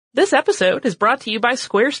This episode is brought to you by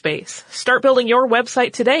Squarespace. Start building your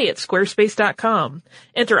website today at squarespace.com.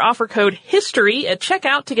 Enter offer code HISTORY at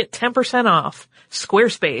checkout to get 10% off.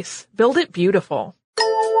 Squarespace. Build it beautiful.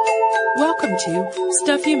 Welcome to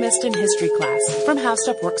Stuff You Missed in History Class from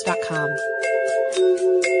HowStuffWorks.com.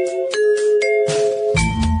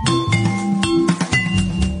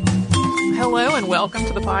 Hello and welcome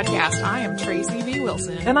to the podcast. I am Tracy V.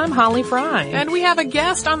 Wilson. And I'm Holly Fry. And we have a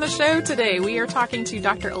guest on the show today. We are talking to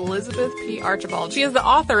Dr. Elizabeth P. Archibald. She is the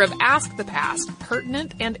author of Ask the Past,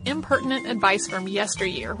 Pertinent and Impertinent Advice from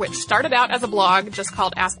Yesteryear, which started out as a blog just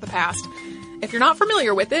called Ask the Past. If you're not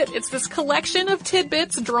familiar with it, it's this collection of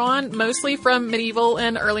tidbits drawn mostly from medieval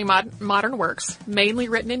and early modern works, mainly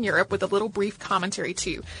written in Europe with a little brief commentary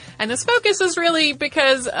too. And this focus is really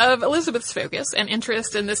because of Elizabeth's focus and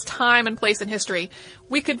interest in this time and place in history.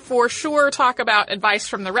 We could for sure talk about advice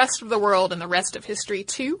from the rest of the world and the rest of history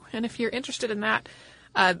too. And if you're interested in that,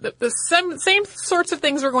 the same sorts of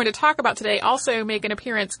things we're going to talk about today also make an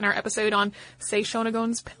appearance in our episode on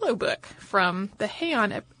Seishonagon's Pillow Book from the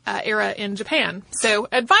Heian era in Japan. So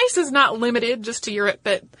advice is not limited just to Europe,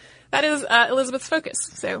 but that is Elizabeth's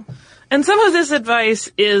focus. And some of this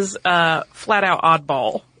advice is flat out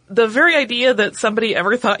oddball. The very idea that somebody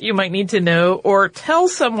ever thought you might need to know or tell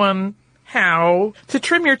someone how to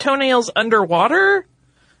trim your toenails underwater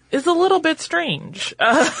is a little bit strange.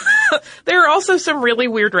 There are also some really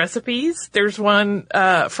weird recipes. There's one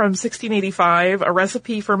from 1685, a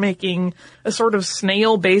recipe for making a sort of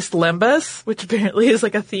snail-based lembas, which apparently is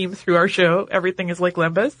like a theme through our show. Everything is like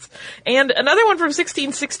lembas. And another one from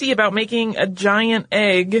 1660 about making a giant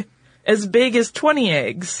egg as big as 20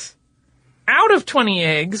 eggs out of 20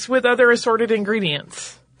 eggs with other assorted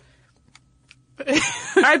ingredients.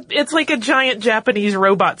 It's like a giant Japanese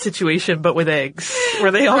robot situation, but with eggs, where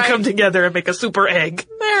they all come together and make a super egg.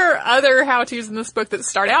 There are other how-tos in this book that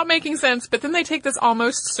start out making sense, but then they take this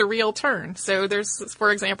almost surreal turn. So there's, for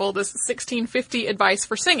example, this 1650 advice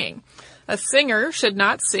for singing. A singer should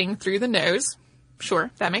not sing through the nose. Sure,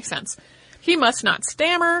 that makes sense. He must not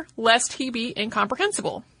stammer, lest he be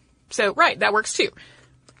incomprehensible. So, right, that works too.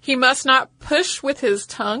 He must not push with his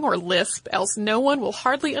tongue or lisp, else no one will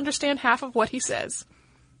hardly understand half of what he says.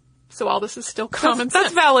 So all this is still common sense.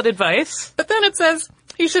 That's valid advice. But then it says,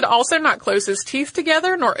 he should also not close his teeth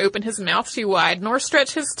together, nor open his mouth too wide, nor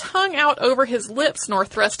stretch his tongue out over his lips, nor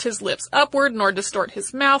thrust his lips upward, nor distort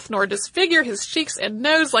his mouth, nor disfigure his cheeks and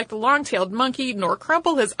nose like the long-tailed monkey, nor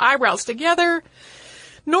crumple his eyebrows together,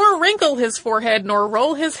 nor wrinkle his forehead, nor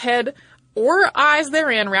roll his head or eyes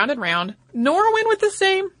therein round and round, nor win with the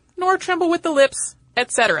same, nor tremble with the lips,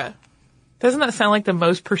 etc. Doesn't that sound like the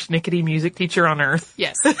most persnickety music teacher on earth?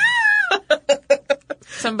 Yes.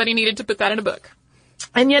 Somebody needed to put that in a book.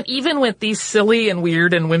 And yet, even with these silly and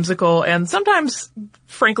weird and whimsical and sometimes,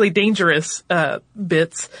 frankly, dangerous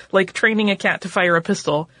bits, like training a cat to fire a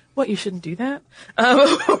pistol, what, you shouldn't do that?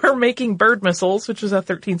 Or making bird missiles, which was a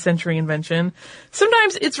 13th century invention.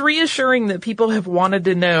 Sometimes it's reassuring that people have wanted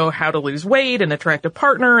to know how to lose weight and attract a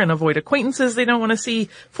partner and avoid acquaintances they don't want to see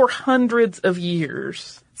for hundreds of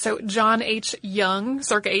years. So John H. Young,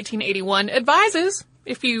 circa 1881, advises,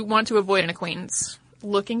 if you want to avoid an acquaintance,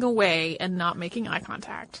 looking away and not making eye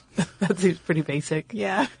contact. That seems pretty basic.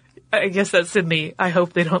 Yeah. I guess that's in the I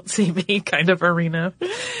hope they don't see me kind of arena.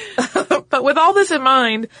 But with all this in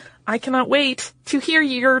mind, I cannot wait to hear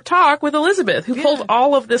your talk with Elizabeth, who pulled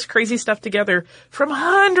all of this crazy stuff together from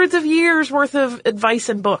hundreds of years worth of advice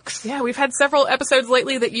and books. Yeah, we've had several episodes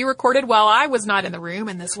lately that you recorded while I was not in the room,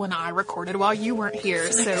 and this one I recorded while you weren't here.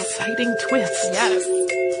 It's an exciting twist. Yes.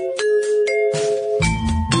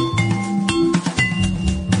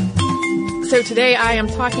 So today I am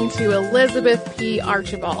talking to Elizabeth P.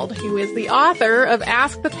 Archibald, who is the author of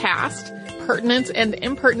Ask the Past, Pertinent and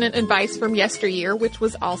Impertinent Advice from Yesteryear, which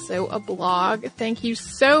was also a blog. Thank you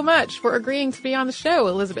so much for agreeing to be on the show,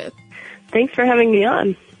 Elizabeth. Thanks for having me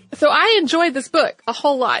on. So I enjoyed this book a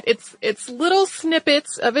whole lot. It's little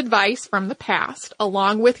snippets of advice from the past,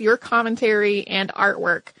 along with your commentary and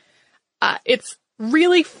artwork. It's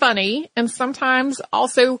really funny and sometimes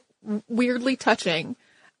also weirdly touching.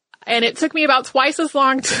 And it took me about twice as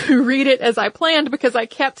long to read it as I planned because I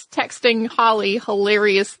kept texting Holly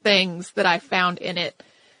hilarious things that I found in it.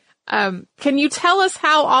 Can you tell us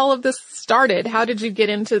how all of this started? How did you get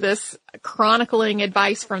into this chronicling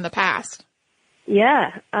advice from the past?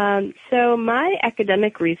 Yeah. So my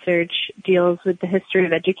academic research deals with the history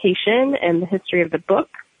of education and the history of the book.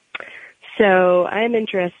 So I'm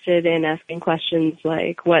interested in asking questions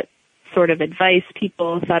like what sort of advice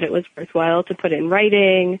people thought it was worthwhile to put in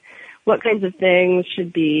writing, what kinds of things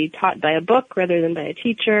should be taught by a book rather than by a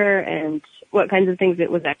teacher, and what kinds of things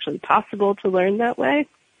it was actually possible to learn that way.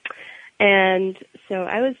 And so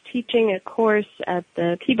I was teaching a course at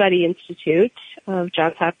the Peabody Institute of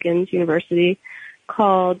Johns Hopkins University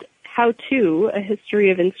called How To, A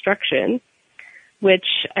History of Instruction, which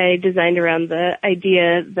I designed around the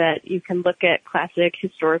idea that you can look at classic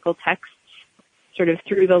historical texts sort of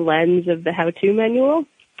through the lens of the how-to manual.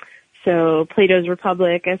 So Plato's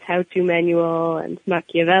Republic as how-to manual and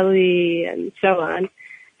Machiavelli and so on.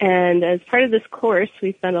 And as part of this course,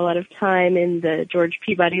 we spent a lot of time in the George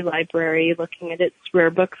Peabody Library looking at its rare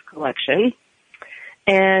books collection.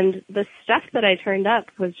 And the stuff that I turned up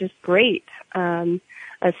was just great.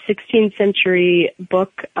 A 16th century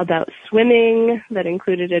book about swimming that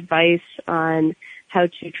included advice on how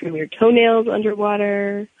to trim your toenails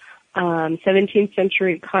underwater, 17th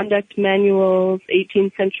century conduct manuals,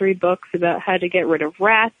 18th century books about how to get rid of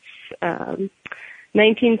rats,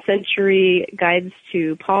 19th century guides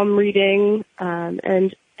to palm reading.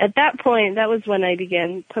 And at that point, that was when I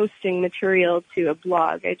began posting material to a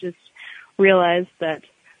blog. I just realized that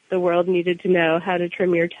the world needed to know how to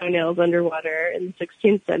trim your toenails underwater in the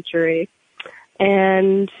 16th century.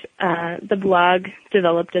 And the blog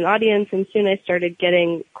developed an audience, and soon I started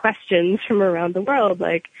getting questions from around the world,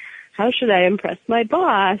 like, how should I impress my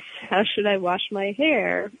boss? How should I wash my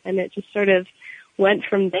hair? And it just sort of went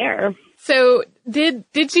from there. So did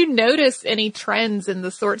you notice any trends in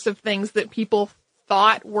the sorts of things that people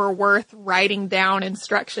thought were worth writing down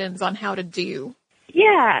instructions on how to do?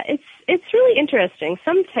 Yeah, it's really interesting.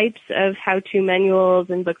 Some types of how-to manuals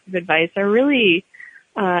and books of advice are really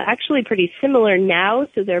actually pretty similar now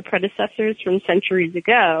to their predecessors from centuries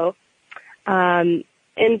ago. And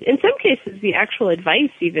in some cases, the actual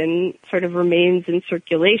advice even sort of remains in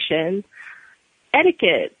circulation.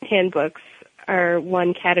 Etiquette handbooks are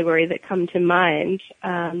one category that come to mind.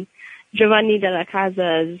 Giovanni della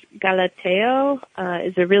Casa's Galateo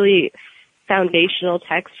is a really foundational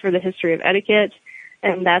text for the history of etiquette,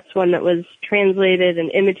 and that's one that was translated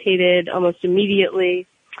and imitated almost immediately.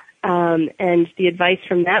 And the advice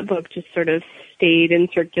from that book just sort of stayed in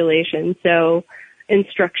circulation. So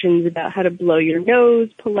instructions about how to blow your nose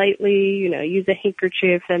politely, use a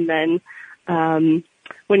handkerchief, and then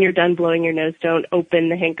when you're done blowing your nose, don't open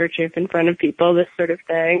the handkerchief in front of people, this sort of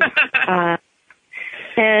thing.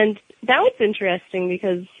 And that was interesting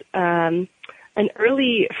because an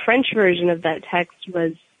early French version of that text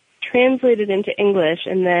was translated into English,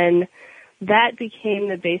 and then that became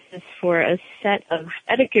the basis for a set of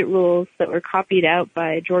etiquette rules that were copied out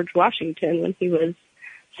by George Washington when he was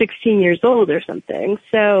 16 years old or something.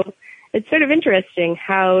 So it's sort of interesting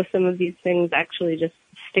how some of these things actually just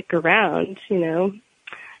stick around,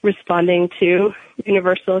 responding to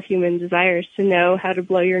universal human desires to know how to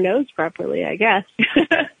blow your nose properly, I guess.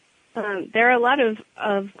 There are a lot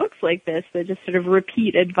of books like this that just sort of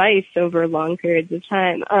repeat advice over long periods of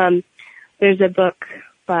time. There's a book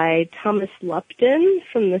by Thomas Lupton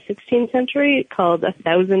from the 16th century called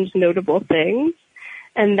 1,000 Notable Things.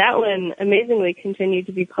 And that one amazingly continued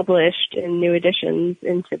to be published in new editions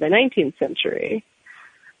into the 19th century.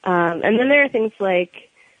 And then there are things like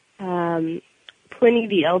Pliny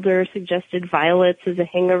the Elder suggested violets as a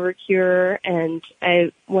hangover cure, and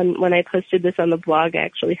when I posted this on the blog, I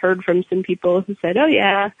actually heard from some people who said, "Oh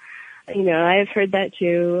yeah, I've heard that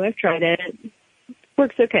too. I've tried it.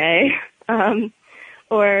 Works okay."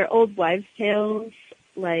 Or old wives' tales,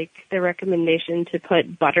 like the recommendation to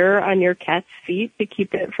put butter on your cat's feet to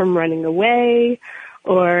keep it from running away,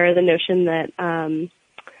 or the notion that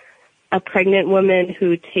a pregnant woman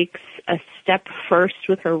who takes a step first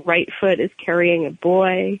with her right foot is carrying a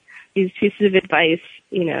boy. These pieces of advice,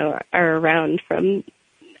 are around from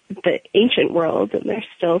the ancient world, and they're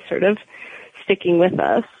still sort of sticking with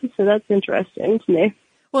us. So that's interesting to me.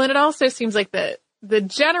 Well, and it also seems like the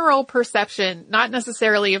general perception, not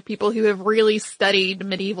necessarily of people who have really studied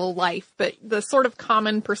medieval life, but the sort of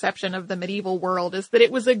common perception of the medieval world is that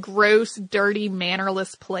it was a gross, dirty,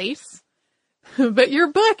 mannerless place. But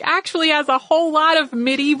your book actually has a whole lot of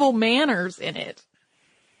medieval manners in it.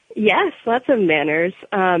 Yes, lots of manners.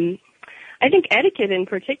 I think etiquette in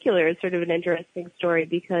particular is sort of an interesting story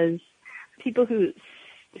because people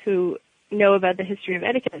who know about the history of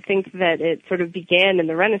etiquette think that it sort of began in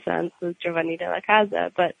the Renaissance with Giovanni della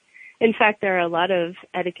Casa, but in fact there are a lot of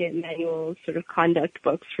etiquette manuals, sort of conduct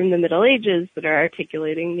books from the Middle Ages that are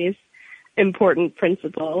articulating these important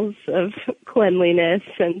principles of cleanliness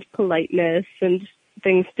and politeness and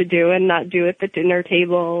things to do and not do at the dinner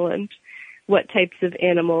table, and what types of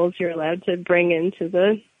animals you're allowed to bring into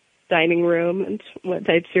the dining room and what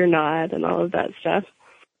types you're not, and all of that stuff.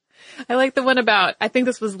 I like the one about, I think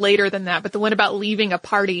this was later than that, but the one about leaving a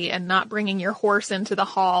party and not bringing your horse into the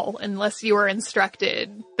hall unless you are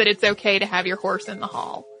instructed that it's okay to have your horse in the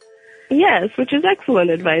hall. Yes, which is excellent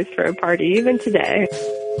advice for a party, even today.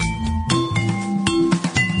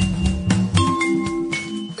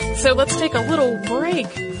 So let's take a little break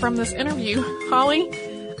from this interview. Holly,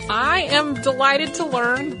 I am delighted to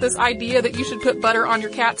learn this idea that you should put butter on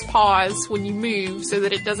your cat's paws when you move so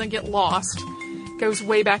that it doesn't get lost goes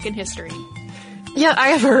way back in history. Yeah, I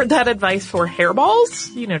have heard that advice for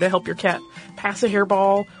hairballs, to help your cat pass a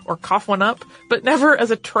hairball or cough one up, but never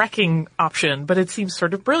as a tracking option. But it seems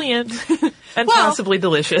sort of brilliant and possibly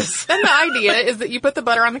delicious. Then the idea is that you put the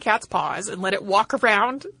butter on the cat's paws and let it walk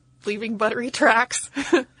around, leaving buttery tracks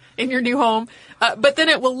in your new home. But then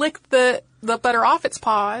it will lick the butter off its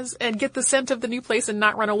paws and get the scent of the new place and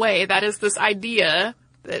not run away. That is this idea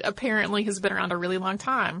that apparently has been around a really long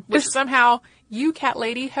time, which somehow you, cat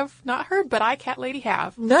lady, have not heard, but I, cat lady,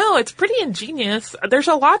 have. No, it's pretty ingenious. There's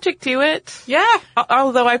a logic to it. Yeah.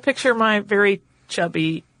 Although I picture my very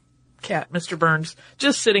chubby cat, Mr. Burns,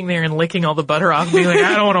 just sitting there and licking all the butter off and being like,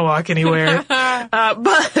 I don't want to walk anywhere.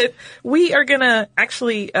 But we are going to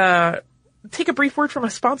actually take a brief word from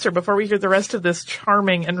a sponsor before we hear the rest of this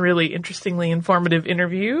charming and really interestingly informative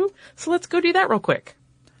interview. So let's go do that real quick.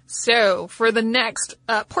 So for the next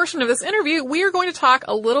portion of this interview, we are going to talk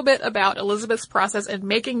a little bit about Elizabeth's process in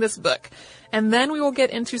making this book. And then we will get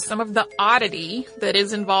into some of the oddity that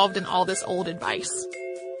is involved in all this old advice.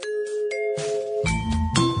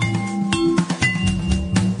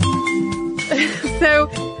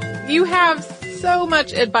 So you have so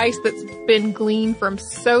much advice that's been gleaned from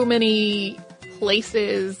so many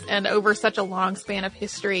places and over such a long span of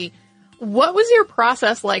history. What was your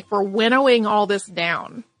process like for winnowing all this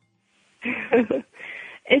down?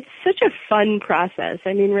 It's such a fun process.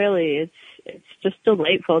 I mean, really, it's just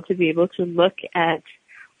delightful to be able to look at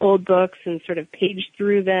old books and sort of page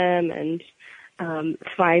through them and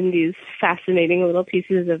find these fascinating little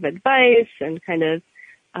pieces of advice and kind of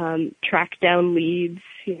track down leads.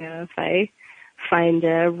 If I find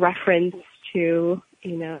a reference to,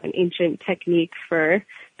 an ancient technique for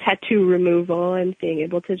tattoo removal and being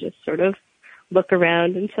able to just sort of look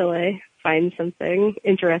around until I find something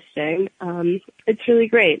interesting. It's really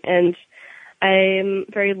great. And I'm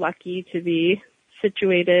very lucky to be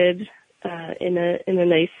situated in a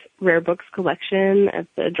nice rare books collection at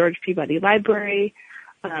the George Peabody Library,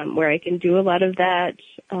 where I can do a lot of that.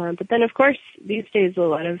 But then, of course, these days a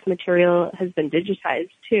lot of material has been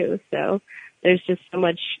digitized too. So there's just so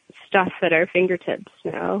much stuff at our fingertips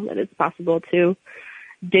now that it's possible to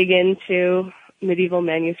dig into medieval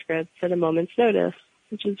manuscripts at a moment's notice,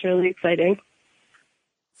 which is really exciting.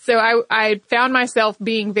 So I found myself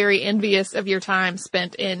being very envious of your time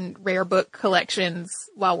spent in rare book collections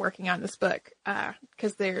while working on this book,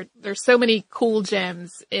 because there's so many cool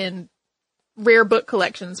gems in rare book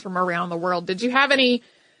collections from around the world. Did you have any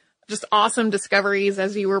just awesome discoveries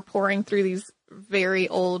as you were pouring through these very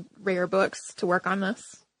old rare books to work on this?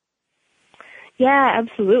 Yeah,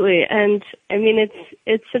 absolutely. And I mean,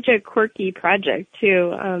 it's such a quirky project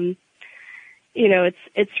too.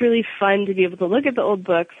 It's really fun to be able to look at the old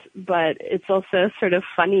books, but it's also sort of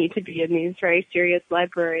funny to be in these very serious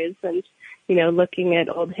libraries and, looking at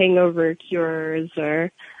old hangover cures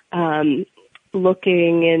or,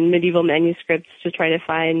 looking in medieval manuscripts to try to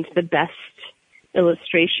find the best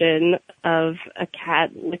illustration of a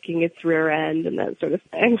cat licking its rear end and that sort of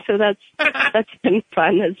thing. So that's been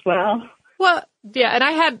fun as well. Well, yeah, and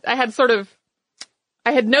I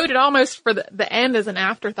had noted almost for the end as an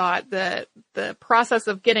afterthought the process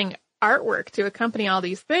of getting artwork to accompany all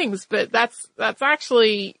these things, but that's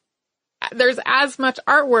actually, there's as much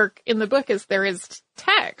artwork in the book as there is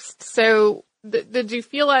text. So did you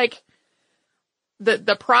feel like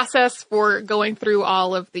the process for going through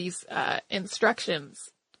all of these instructions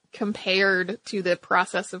compared to the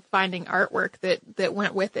process of finding artwork that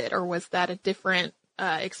went with it, or was that a different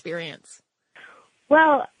experience?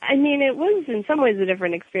 Well, I mean, it was in some ways a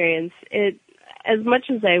different experience. As much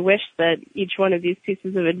as I wish that each one of these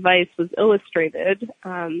pieces of advice was illustrated,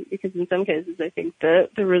 because in some cases I think the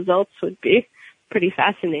results would be pretty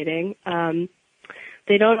fascinating.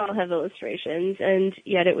 They don't all have illustrations, and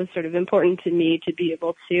yet it was sort of important to me to be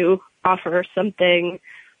able to offer something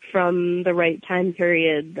from the right time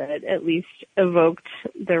period that at least evoked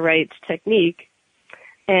the right technique.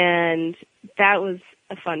 And that was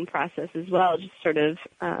a fun process as well, just sort of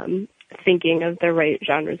thinking of the right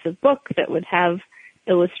genres of book that would have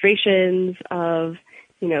illustrations of,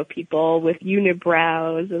 people with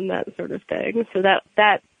unibrows and that sort of thing. So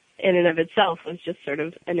that in and of itself was just sort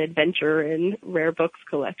of an adventure in rare books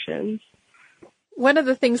collections. One of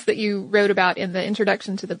the things that you wrote about in the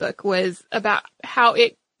introduction to the book was about how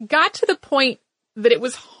it got to the point that it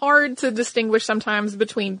was hard to distinguish sometimes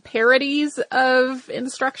between parodies of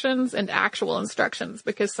instructions and actual instructions,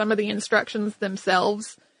 because some of the instructions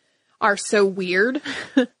themselves are so weird.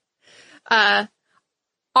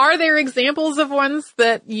 Are there examples of ones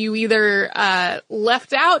that you either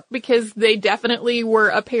left out because they definitely were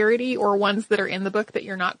a parody, or ones that are in the book that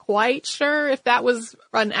you're not quite sure if that was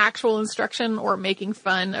an actual instruction or making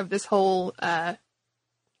fun of this whole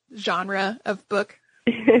genre of book?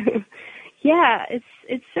 Yeah,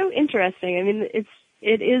 it's so interesting. I mean,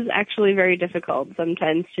 it is actually very difficult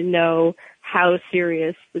sometimes to know how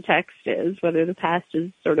serious the text is, whether the past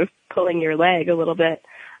is sort of pulling your leg a little bit.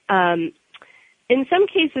 In some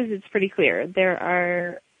cases, it's pretty clear. There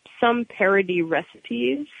are some parody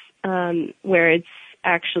recipes where it's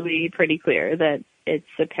actually pretty clear that it's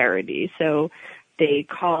a parody. So they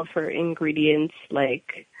call for ingredients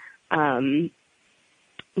like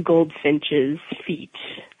goldfinch's feet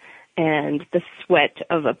and the sweat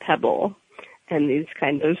of a pebble and these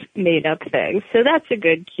kind of made-up things. So that's a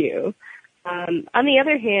good cue. On the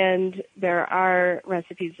other hand, there are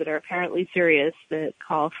recipes that are apparently serious that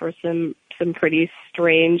call for some pretty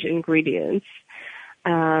strange ingredients.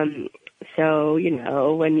 So, you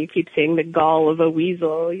know, when you keep seeing the gall of a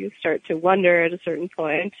weasel, you start to wonder at a certain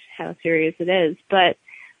point how serious it is. But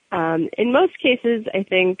in most cases, I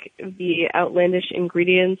think the outlandish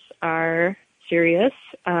ingredients are serious.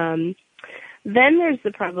 Then there's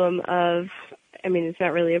the problem of, I mean, it's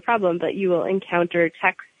not really a problem, but you will encounter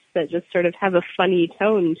texts that just sort of have a funny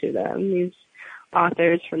tone to them. These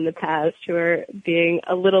authors from the past who are being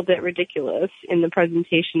a little bit ridiculous in the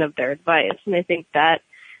presentation of their advice. And I think that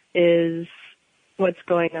is what's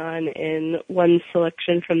going on in one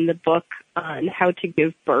selection from the book on how to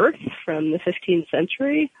give birth from the 15th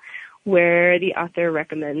century, where the author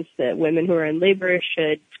recommends that women who are in labor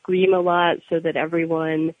should scream a lot so that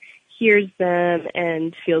everyone hears them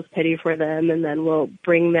and feels pity for them, and then will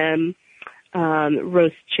bring them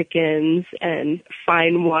roast chickens and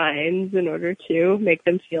fine wines in order to make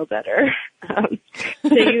them feel better.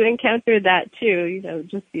 So you encounter that too, you know,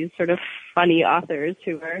 just these sort of funny authors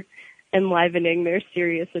who are enlivening their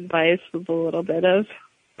serious advice with a little bit of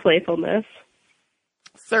playfulness.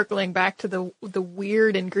 Circling back to the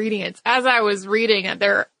weird ingredients, as I was reading it,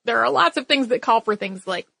 there are lots of things that call for things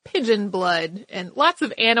like pigeon blood and lots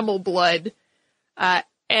of animal blood. And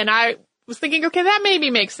I was thinking, okay, that maybe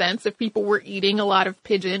makes sense if people were eating a lot of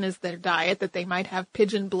pigeon as their diet, that they might have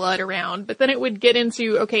pigeon blood around. But then it would get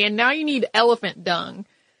into, okay, and now you need elephant dung.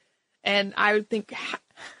 And I would think,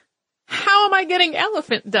 how am I getting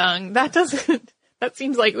elephant dung? That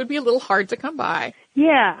seems like it would be a little hard to come by.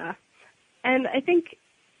 Yeah. And I think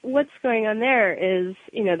what's going on there is,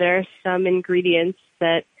 you know, there are some ingredients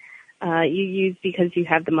that you use because you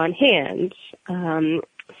have them on hand.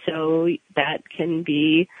 So that can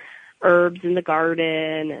be herbs in the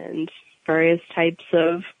garden and various types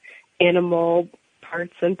of animal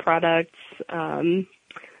parts and products,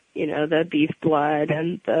 you know, the beef blood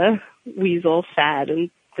and the weasel fat and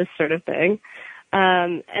this sort of thing.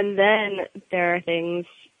 And then there are things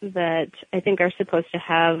that I think are supposed to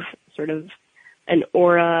have sort of an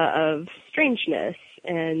aura of strangeness,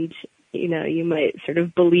 and, you know, you might sort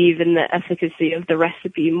of believe in the efficacy of the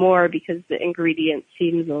recipe more because the ingredient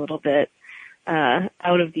seems a little bit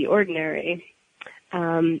out of the ordinary.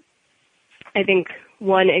 I think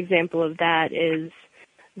one example of that is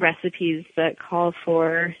recipes that call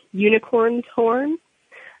for unicorn's horn.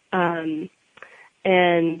 And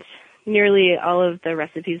nearly all of the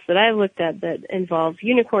recipes that I've looked at that involve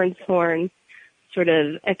unicorn's horn sort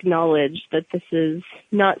of acknowledge that this is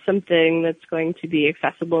not something that's going to be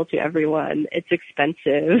accessible to everyone. It's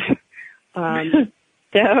expensive.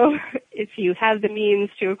 So if you have the means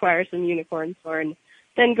to acquire some unicorn's horn,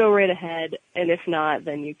 then go right ahead. And if not,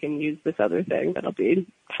 then you can use this other thing. That'll be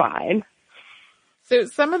fine. So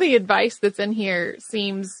some of the advice that's in here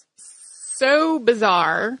seems so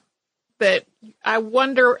bizarre that I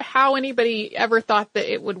wonder how anybody ever thought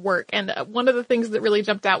that it would work. And one of the things that really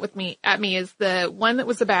jumped out at me is the one that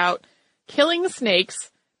was about killing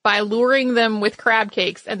snakes by luring them with crab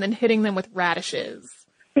cakes and then hitting them with radishes.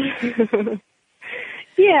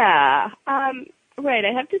 Yeah. Right.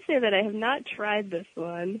 I have to say that I have not tried this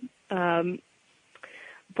one. But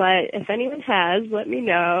if anyone has, let me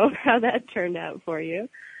know how that turned out for you.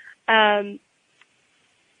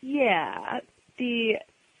 Yeah. The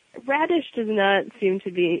radish does not seem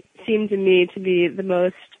to me to be the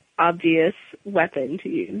most obvious weapon to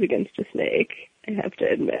use against a snake. I have to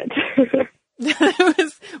admit. It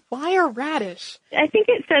was, why a radish? I think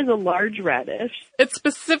it says a large radish. It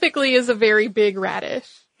specifically is a very big radish.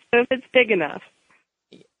 So if it's big enough.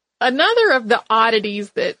 Another of the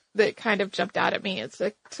oddities that kind of jumped out at me is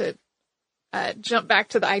to jump back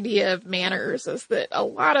to the idea of manners, is that a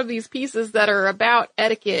lot of these pieces that are about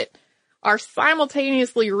etiquette are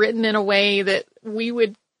simultaneously written in a way that we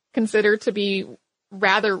would consider to be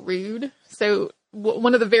rather rude. So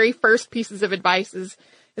one of the very first pieces of advice is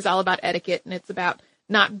all about etiquette, and it's about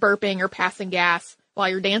not burping or passing gas while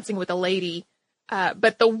you're dancing with a lady.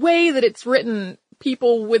 But the way that it's written,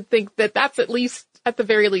 people would think that that's at the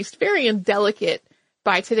very least, very indelicate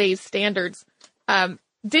by today's standards.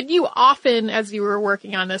 Did you often, as you were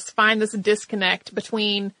working on this, find this disconnect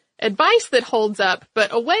between advice that holds up,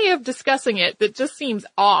 but a way of discussing it that just seems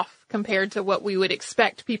off compared to what we would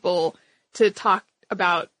expect people to talk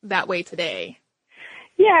about that way today?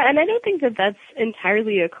 Yeah, and I don't think that that's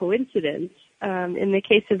entirely a coincidence. In the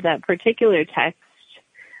case of that particular text,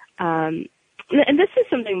 and this is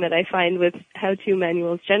something that I find with how-to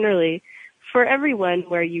manuals generally, for everyone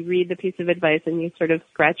where you read the piece of advice and you sort of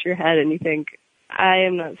scratch your head and you think, I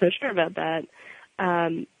am not so sure about that.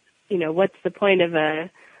 What's the point of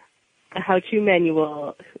a how-to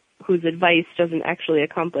manual whose advice doesn't actually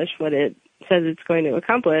accomplish what it says it's going to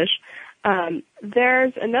accomplish?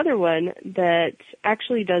 There's another one that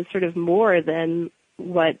actually does sort of more than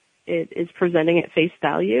what it is presenting at face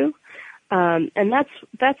value. And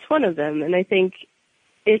that's one of them. And I think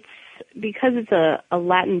it's because it's a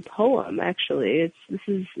Latin poem, actually. This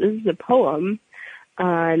is a poem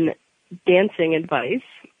on dancing advice.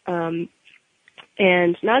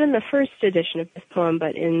 And not in the first edition of this poem,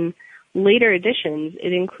 but in later editions,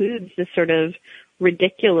 it includes this sort of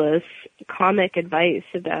ridiculous comic advice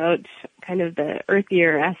about kind of the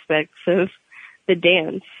earthier aspects of the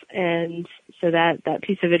dance. And so that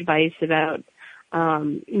piece of advice about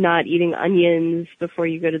not eating onions before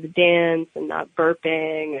you go to the dance and not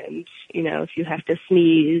burping, and, if you have to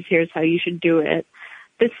sneeze, here's how you should do it.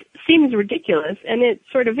 This seems ridiculous, and it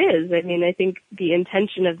sort of is. I mean, I think the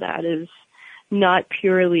intention of that is not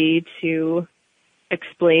purely to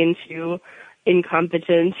explain to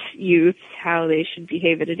incompetent youth how they should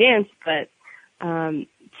behave at a dance, but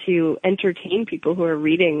to entertain people who are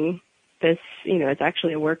reading this. It's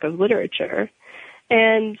actually a work of literature.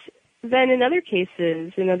 And then in other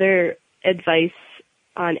cases, in other advice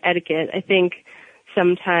on etiquette, I think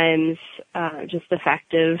sometimes just the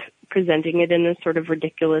fact of presenting it in a sort of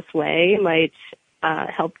ridiculous way might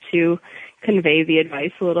help to convey the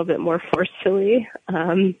advice a little bit more forcefully,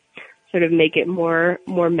 sort of make it more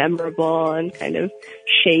memorable and kind of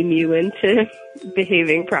shame you into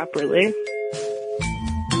behaving properly.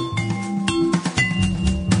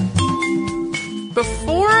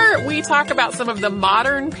 Before we talk about some of the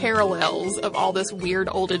modern parallels of all this weird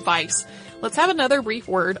old advice, let's have another brief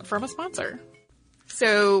word from a sponsor.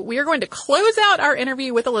 So we are going to close out our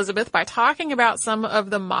interview with Elizabeth by talking about some of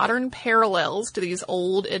the modern parallels to these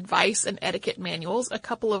old advice and etiquette manuals, a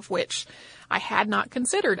couple of which I had not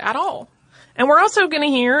considered at all. And we're also going to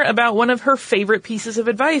hear about one of her favorite pieces of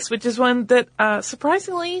advice, which is one that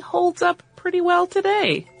surprisingly holds up pretty well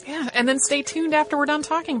today. Yeah, and then stay tuned after we're done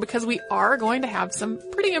talking, because we are going to have some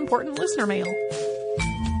pretty important listener mail.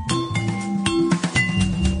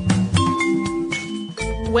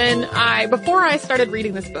 Before I started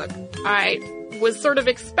reading this book, I was sort of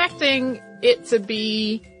expecting it to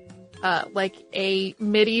be like a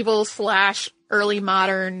medieval / early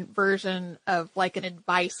modern version of like an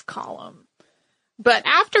advice column. But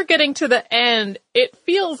after getting to the end, it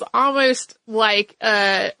feels almost like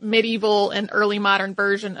a medieval and early modern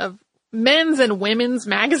version of men's and women's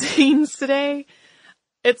magazines today.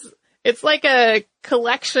 It's like a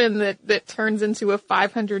collection that turns into a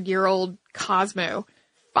 500-year-old Cosmo.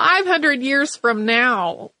 500 years from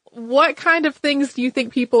now, what kind of things do you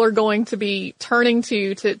think people are going to be turning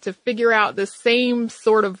to figure out the same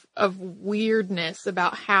sort of weirdness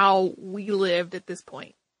about how we lived at this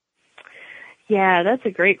point? Yeah, that's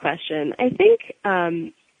a great question. I think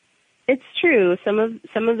it's true. Some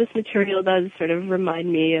of this material does sort of remind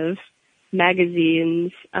me of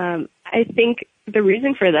magazines. I think the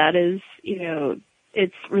reason for that is,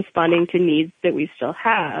 it's responding to needs that we still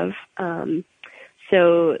have.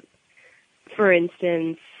 So, for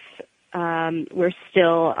instance, we're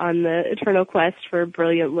still on the eternal quest for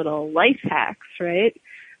brilliant little life hacks, right?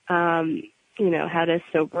 How to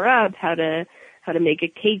sober up, how to make a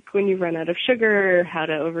cake when you run out of sugar, how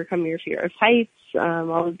to overcome your fear of heights,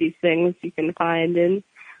 all of these things you can find in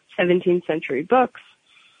 17th century books.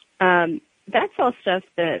 That's all stuff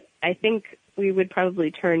that I think we would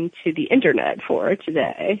probably turn to the internet for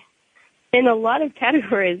today. In a lot of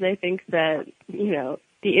categories, I think that,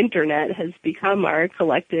 the internet has become our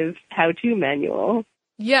collective how-to manual.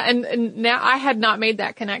 Yeah, and now I had not made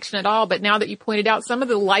that connection at all, but now that you pointed out, some of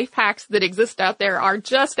the life hacks that exist out there are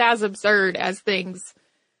just as absurd as things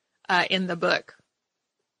in the book.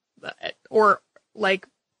 Or like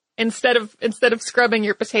instead of scrubbing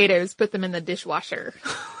your potatoes, put them in the dishwasher.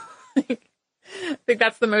 I think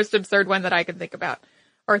that's the most absurd one that I could think about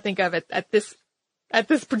or think of at this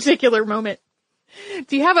particular moment.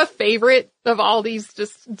 Do you have a favorite of all these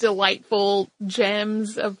just delightful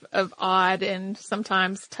gems of odd and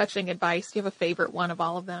sometimes touching advice? Do you have a favorite one of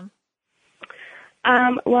all of them?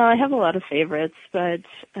 Well, I have a lot of favorites, but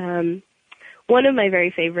one of my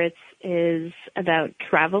very favorites is about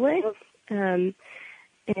traveling.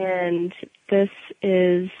 And this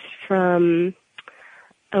is from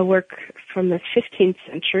a work from the 15th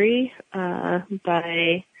century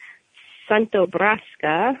by Santo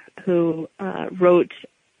Brasca, who wrote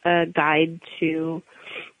a guide to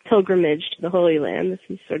pilgrimage to the Holy Land. This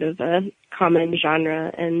is sort of a common genre,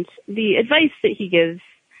 and the advice that he gives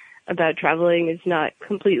about traveling is not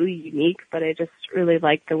completely unique, but I just really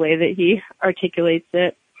like the way that he articulates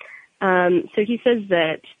it. So he says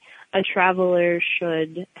that a traveler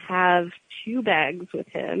should have 2 bags with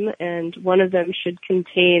him, and one of them should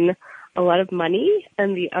contain a lot of money,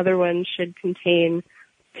 and the other one should contain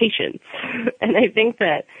patience. And I think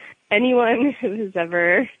that anyone who has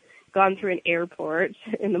ever gone through an airport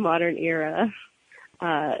in the modern era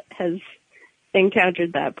has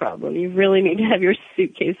encountered that problem. You really need to have your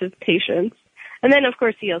suitcase of patience. And then, of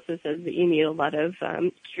course, he also says that you need a lot of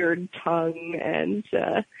cured tongue and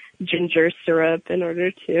ginger syrup in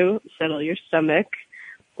order to settle your stomach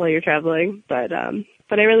while you're traveling. But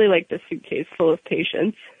I really like the suitcase full of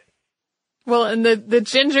patience. Well, and the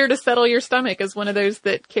ginger to settle your stomach is one of those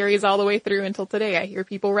that carries all the way through until today. I hear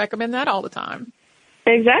people recommend that all the time.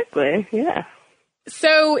 Exactly, yeah.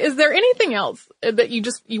 So is there anything else that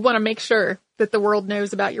you want to make sure that the world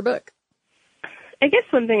knows about your book? I guess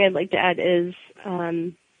one thing I'd like to add is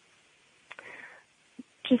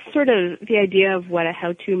just sort of the idea of what a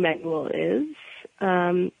how-to manual is.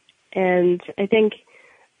 And I think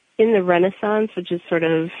in the Renaissance, which is sort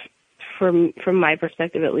of, from my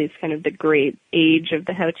perspective at least, kind of the great age of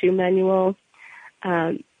the how-to manual,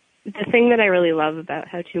 the thing that I really love about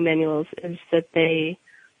how-to manuals is that they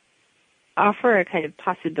offer a kind of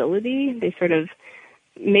possibility. They sort of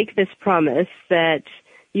make this promise that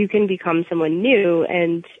you can become someone new,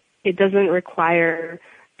 and it doesn't require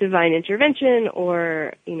divine intervention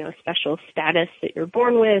or, special status that you're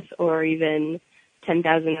born with or even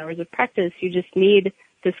 10,000 hours of practice. You just need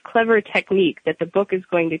this clever technique that the book is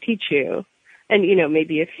going to teach you and,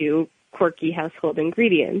 maybe a few quirky household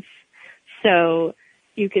ingredients. So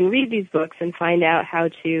you can read these books and find out how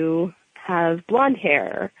to have blonde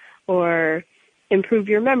hair or improve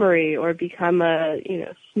your memory or become a,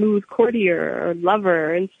 smooth courtier or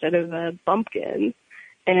lover instead of a bumpkin.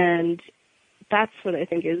 And that's what I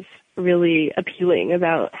think is really appealing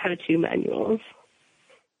about how-to manuals.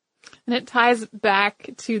 And it ties back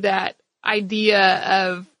to that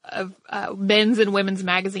idea of men's and women's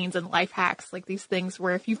magazines and life hacks, like these things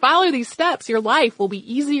where if you follow these steps, your life will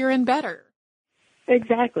be easier and better.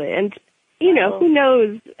 Exactly. And, who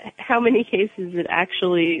knows how many cases it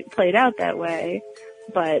actually played out that way,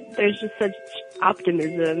 but there's just such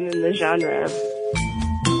optimism in the genre.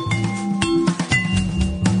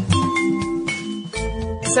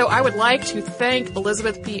 So I would like to thank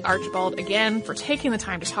Elizabeth P. Archibald again for taking the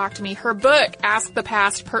time to talk to me. Her book, Ask the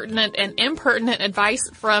Past, Pertinent and Impertinent Advice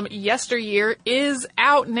from Yesteryear, is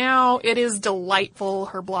out now. It is delightful.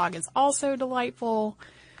 Her blog is also delightful.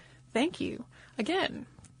 Thank you again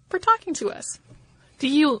for talking to us. Do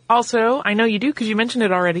you also, I know you do because you mentioned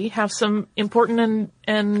it already, have some important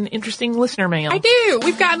and interesting listener mail? I do.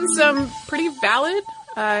 We've gotten some pretty valid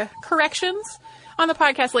corrections on the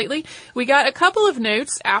podcast lately. We got a couple of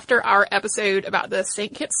notes after our episode about the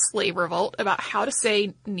St. Kitts slave revolt about how to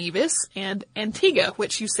say Nevis and Antigua,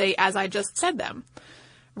 which you say as I just said them,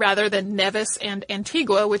 rather than Nevis and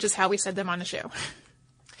Antigua, which is how we said them on the show.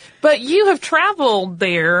 But you have traveled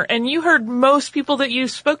there, and you heard most people that you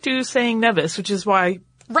spoke to saying Nevis, which is why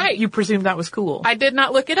you presumed that was cool. I did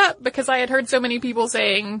not look it up because I had heard so many people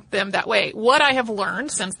saying them that way. What I have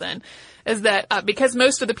learned since then is that because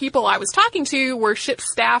most of the people I was talking to were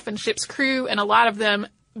ship's staff and ship's crew, and a lot of them,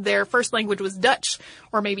 their first language was Dutch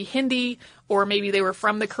or maybe Hindi, or maybe they were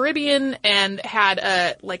from the Caribbean and had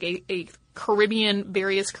a Caribbean,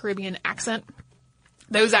 various Caribbean accent.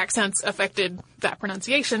 those accents affected that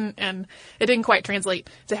pronunciation, and it didn't quite translate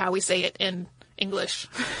to how we say it in English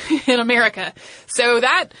in America. So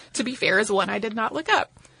that, to be fair, is one I did not look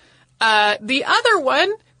up. The other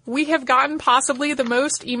one we have gotten possibly the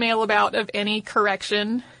most email about of any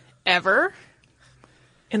correction ever.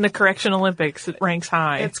 In the Correction Olympics, it ranks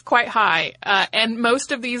high. It's quite high. And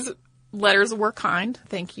most of these letters were kind.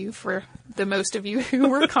 Thank you for the most of you who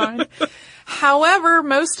were kind. However,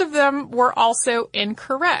 most of them were also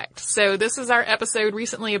incorrect. So this is our episode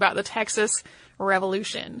recently about the Texas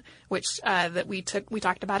Revolution, which that we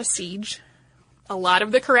talked about a siege. A lot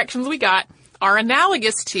of the corrections we got are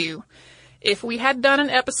analogous to if we had done an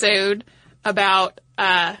episode about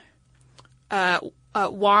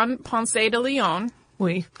Juan Ponce de Leon.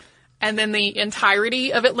 And then the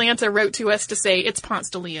entirety of Atlanta wrote to us to say it's Ponce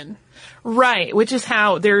de Leon. Right, which is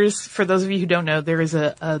how for those of you who don't know, there is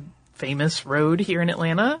a famous road here in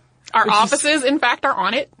Atlanta. Our offices, in fact, are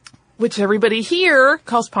on it. Which everybody here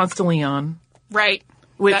calls Ponce de Leon. Right.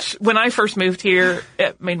 Which, when I first moved here,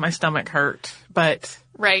 it made my stomach hurt, but...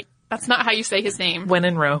 Right. That's not how you say his name. When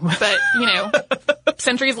in Rome. But,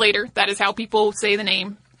 centuries later, that is how people say the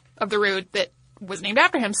name of the road that was named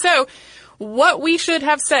after him. So... what we should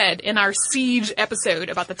have said in our siege episode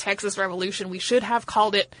about the Texas Revolution, we should have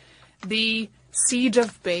called it the Siege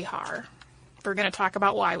of Behar. We're going to talk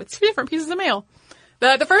about why with 2 different pieces of mail.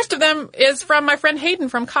 The first of them is from my friend Hayden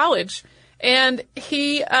from college. And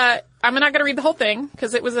he, I'm not going to read the whole thing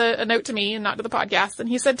because it was a note to me and not to the podcast. And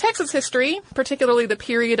he said, Texas history, particularly the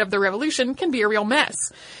period of the revolution, can be a real mess.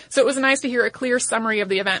 So it was nice to hear a clear summary of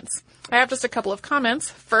the events. I have just a couple of comments.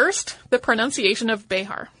 First, the pronunciation of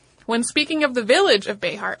Behar. When speaking of the village of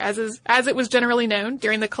Behar, as it was generally known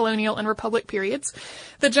during the colonial and republic periods,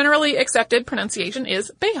 the generally accepted pronunciation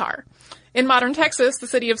is Behar. In modern Texas, the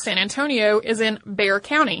city of San Antonio is in Bexar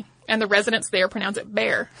County, and the residents there pronounce it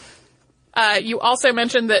Bear. You also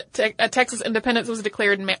mentioned that Texas independence was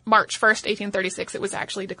declared March 1st, 1836. It was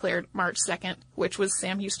actually declared March 2nd, which was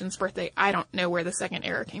Sam Houston's birthday. I don't know where the second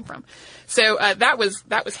error came from. So that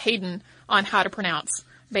was Hayden on how to pronounce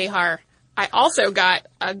Behar. I also got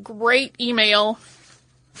a great email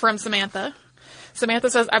from Samantha. Samantha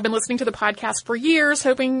says, I've been listening to the podcast for years,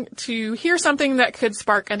 hoping to hear something that could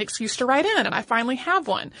spark an excuse to write in, and I finally have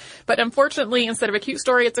one. But unfortunately, instead of a cute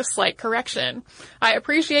story, it's a slight correction. I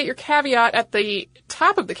appreciate your caveat at the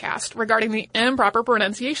top of the cast regarding the improper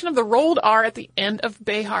pronunciation of the rolled R at the end of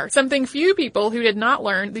Behar, something few people who did not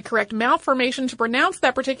learn the correct mouth formation to pronounce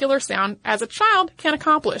that particular sound as a child can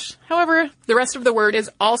accomplish. However, the rest of the word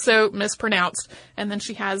is also mispronounced, and then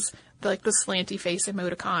she has the slanty face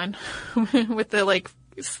emoticon with the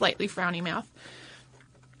slightly frowny mouth.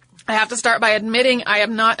 I have to start by admitting I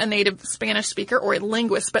am not a native Spanish speaker or a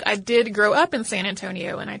linguist, but I did grow up in San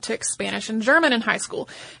Antonio and I took Spanish and German in high school.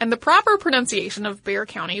 And the proper pronunciation of Bexar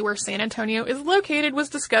County, where San Antonio is located, was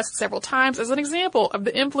discussed several times as an example of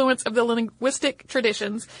the influence of the linguistic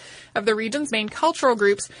traditions of the region's main cultural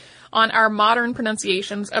groups on our modern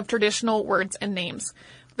pronunciations of traditional words and names.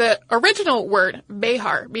 The original word,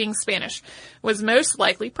 Behar, being Spanish, was most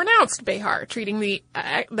likely pronounced Behar, treating the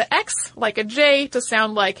X like a J to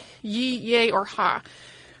sound like ye, yay, or ha.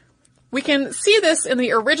 We can see this in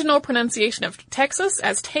the original pronunciation of Texas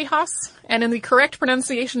as Tejas, and in the correct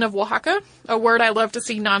pronunciation of Oaxaca, a word I love to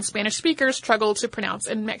see non-Spanish speakers struggle to pronounce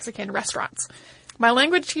in Mexican restaurants. My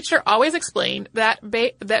language teacher always explained that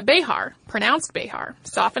Behar, pronounced Behar,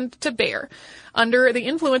 softened to bear, under the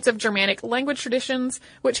influence of Germanic language traditions,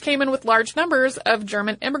 which came in with large numbers of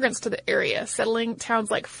German immigrants to the area, settling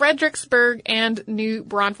towns like Fredericksburg and New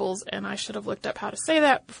Braunfels. And I should have looked up how to say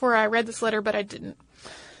that before I read this letter, but I didn't.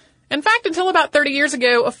 In fact, until about 30 years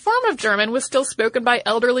ago, a form of German was still spoken by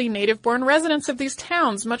elderly native-born residents of these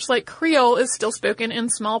towns, much like Creole is still spoken in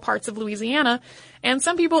small parts of Louisiana, and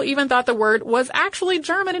some people even thought the word was actually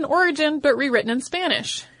German in origin, but rewritten in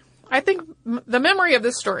Spanish. I think the memory of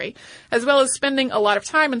this story, as well as spending a lot of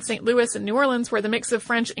time in St. Louis and New Orleans, where the mix of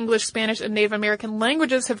French, English, Spanish, and Native American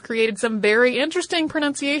languages have created some very interesting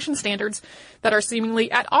pronunciation standards that are seemingly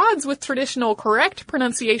at odds with traditional correct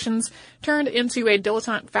pronunciations, turned into a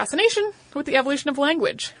dilettante fascination with the evolution of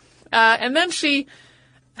language. And then she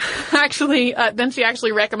actually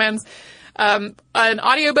recommends an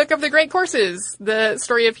audiobook of the Great Courses, The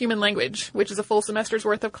Story of Human Language, which is a full semester's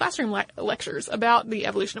worth of classroom lectures about the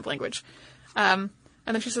evolution of language. And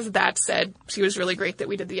then she says, that said, she was really great that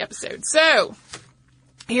we did the episode. So,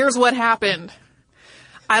 here's what happened.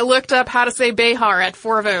 I looked up how to say Behar at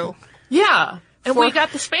Forvo. Yeah. And we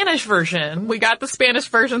got the Spanish version. We got the Spanish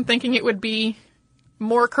version thinking it would be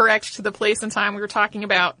more correct to the place and time we were talking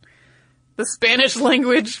about the Spanish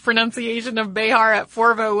language pronunciation of Béjar at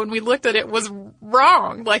Forvo, when we looked at it, was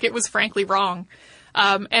wrong. Like, it was frankly wrong.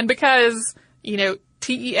 And because,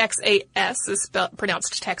 Texas is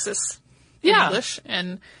pronounced Texas in English,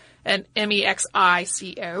 and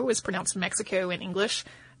Mexico is pronounced Mexico in English.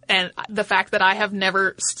 And the fact that I have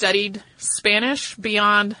never studied Spanish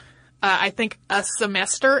beyond, I think, a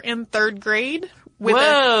semester in 3rd grade.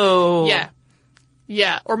 Whoa!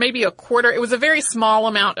 Yeah, or maybe a quarter. It was a very small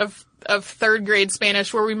amount of 3rd grade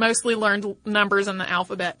Spanish where we mostly learned numbers in the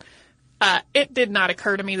alphabet. It did not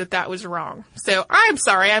occur to me that was wrong. So I'm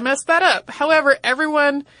sorry I messed that up. However,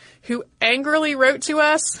 everyone who angrily wrote to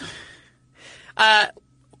us,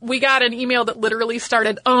 we got an email that literally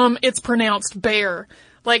started, it's pronounced bear.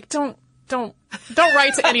 Like, don't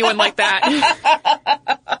write to anyone like that.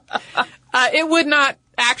 It would not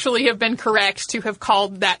actually have been correct to have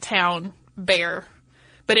called that town Bear.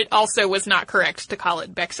 But it also was not correct to call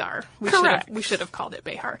it Bexar. We should have called it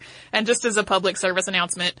Béjar. And just as a public service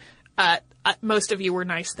announcement, most of you were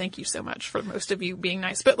nice. Thank you so much for most of you being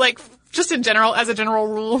nice. But like, just in general, as a general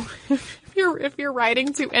rule, if you're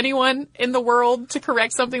writing to anyone in the world to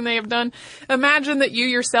correct something they have done, imagine that you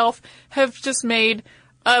yourself have just made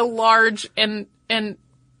a large and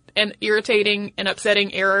irritating and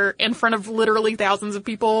upsetting error in front of literally thousands of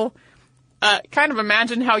people. Kind of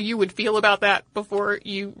imagine how you would feel about that before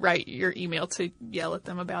you write your email to yell at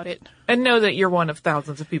them about it. And know that you're one of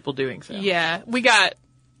thousands of people doing so. Yeah, we got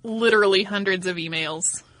literally hundreds of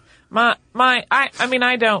emails. I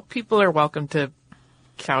don't, people are welcome to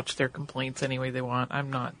couch their complaints any way they want. I'm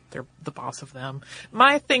not the boss of them.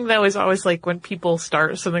 My thing though is always like when people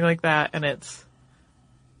start something like that and it's,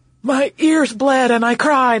 my ears bled and I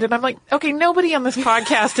cried. And I'm like, okay, nobody on this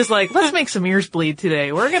podcast is like, let's make some ears bleed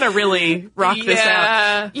today. We're going to really rock this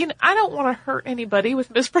out. I don't want to hurt anybody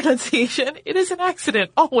with mispronunciation. It is an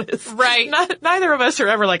accident, always. Right. Neither of us are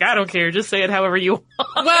ever like, I don't care. Just say it however you want.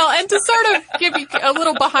 Well, and to sort of give you a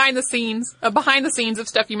little behind the scenes of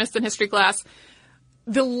stuff you missed in history class,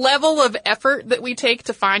 the level of effort that we take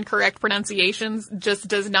to find correct pronunciations just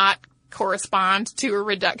does not correspond to a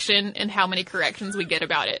reduction in how many corrections we get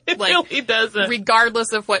about it. It really doesn't.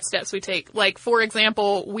 Regardless of what steps we take. Like, for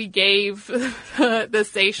example, we gave the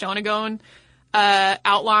Sei Shonagon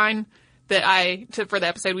outline that for the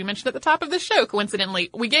episode we mentioned at the top of the show, coincidentally.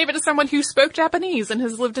 We gave it to someone who spoke Japanese and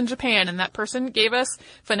has lived in Japan, and that person gave us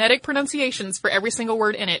phonetic pronunciations for every single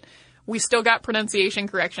word in it. We still got pronunciation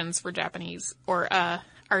corrections for Japanese. Or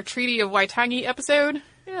our Treaty of Waitangi episode.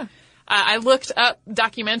 Yeah. I looked up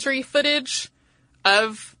documentary footage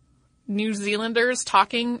of New Zealanders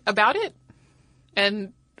talking about it,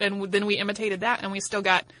 and then we imitated that, and we still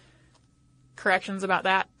got corrections about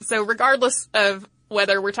that. So regardless of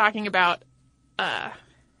whether we're talking about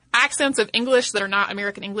accents of English that are not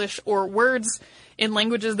American English or words in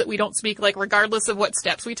languages that we don't speak, like regardless of what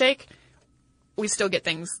steps we take, we still get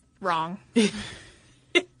things wrong.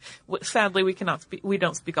 Sadly, we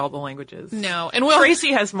don't speak all the languages. No. And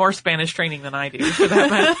Tracy has more Spanish training than I do, for that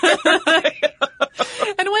matter.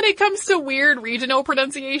 And when it comes to weird regional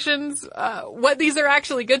pronunciations, what these are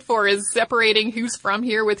actually good for is separating who's from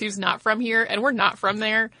here with who's not from here, and we're not from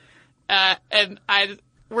there.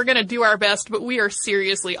 We're gonna do our best, but we are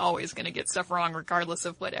seriously always gonna get stuff wrong regardless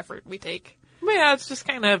of what effort we take. Yeah, it's just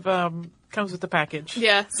kind of, comes with the package.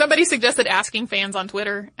 Yeah. Somebody suggested asking fans on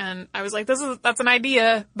Twitter, and I was like, that's an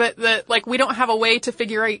idea, but we don't have a way to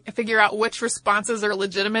figure out which responses are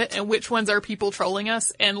legitimate and which ones are people trolling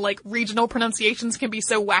us, and regional pronunciations can be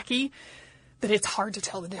so wacky that it's hard to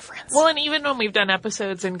tell the difference. Well, and even when we've done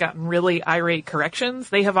episodes and gotten really irate corrections,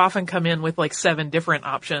 they have often come in with 7 different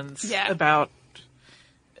options about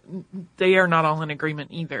they are not all in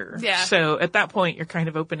agreement either. Yeah. So at that point, you're kind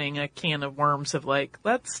of opening a can of worms of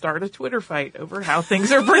let's start a Twitter fight over how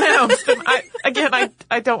things are pronounced. And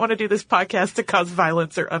I don't want to do this podcast to cause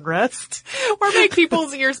violence or unrest. Or make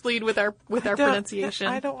people's ears bleed with our pronunciation.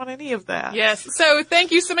 I don't want any of that. Yes. So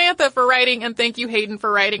thank you, Samantha, for writing, and thank you, Hayden,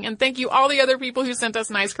 for writing, and thank you all the other people who sent us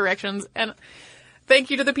nice corrections, and thank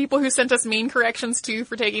you to the people who sent us mean corrections too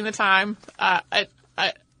for taking the time.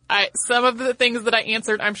 Some of the things that I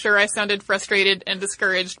answered, I'm sure I sounded frustrated and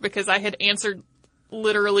discouraged because I had answered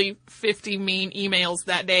literally 50 mean emails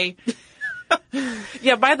that day.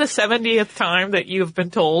 Yeah, by the 70th time that you've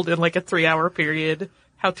been told in a 3-hour period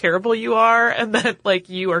how terrible you are and that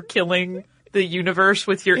you are killing the universe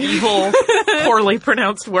with your evil, poorly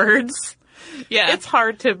pronounced words. Yeah. It's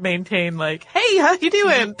hard to maintain hey, how you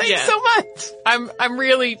doing? Thanks so much. I'm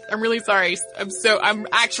really sorry. I'm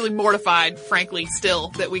actually mortified, frankly, still,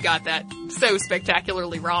 that we got that so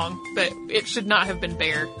spectacularly wrong, but it should not have been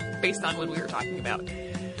Bear based on what we were talking about.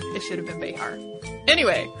 It should have been Behar.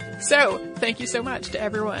 Anyway, so thank you so much to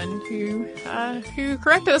everyone who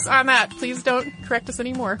corrected us on that. Please don't correct us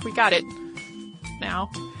anymore. We got it now.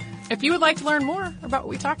 If you would like to learn more about what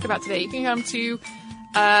we talked about today, you can come to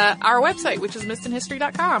our website, which is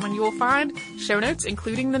missedinhistory.com, and you will find show notes,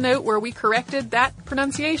 including the note where we corrected that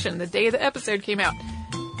pronunciation the day the episode came out.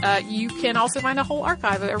 You can also find a whole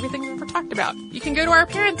archive of everything we've ever talked about. You can go to our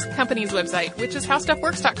parent company's website, which is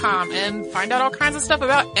howstuffworks.com, and find out all kinds of stuff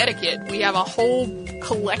about etiquette. We have a whole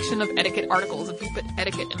collection of etiquette articles if you put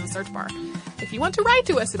etiquette in the search bar. If you want to write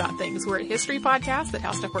to us about things, we're at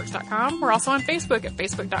historypodcast@howstuffworks.com. We're also on Facebook at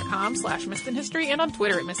facebook.com/missedinhistory and on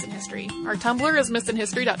Twitter at missedinhistory. Our Tumblr is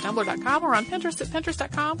missedinhistory.tumblr.com. We're on Pinterest at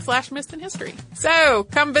pinterest.com/missedinhistory. So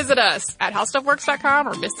come visit us at howstuffworks.com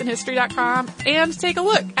or missedinhistory.com and take a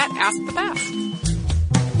look at Ask the Past.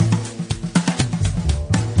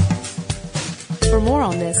 For more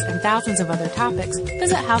on this and thousands of other topics,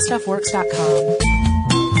 visit howstuffworks.com.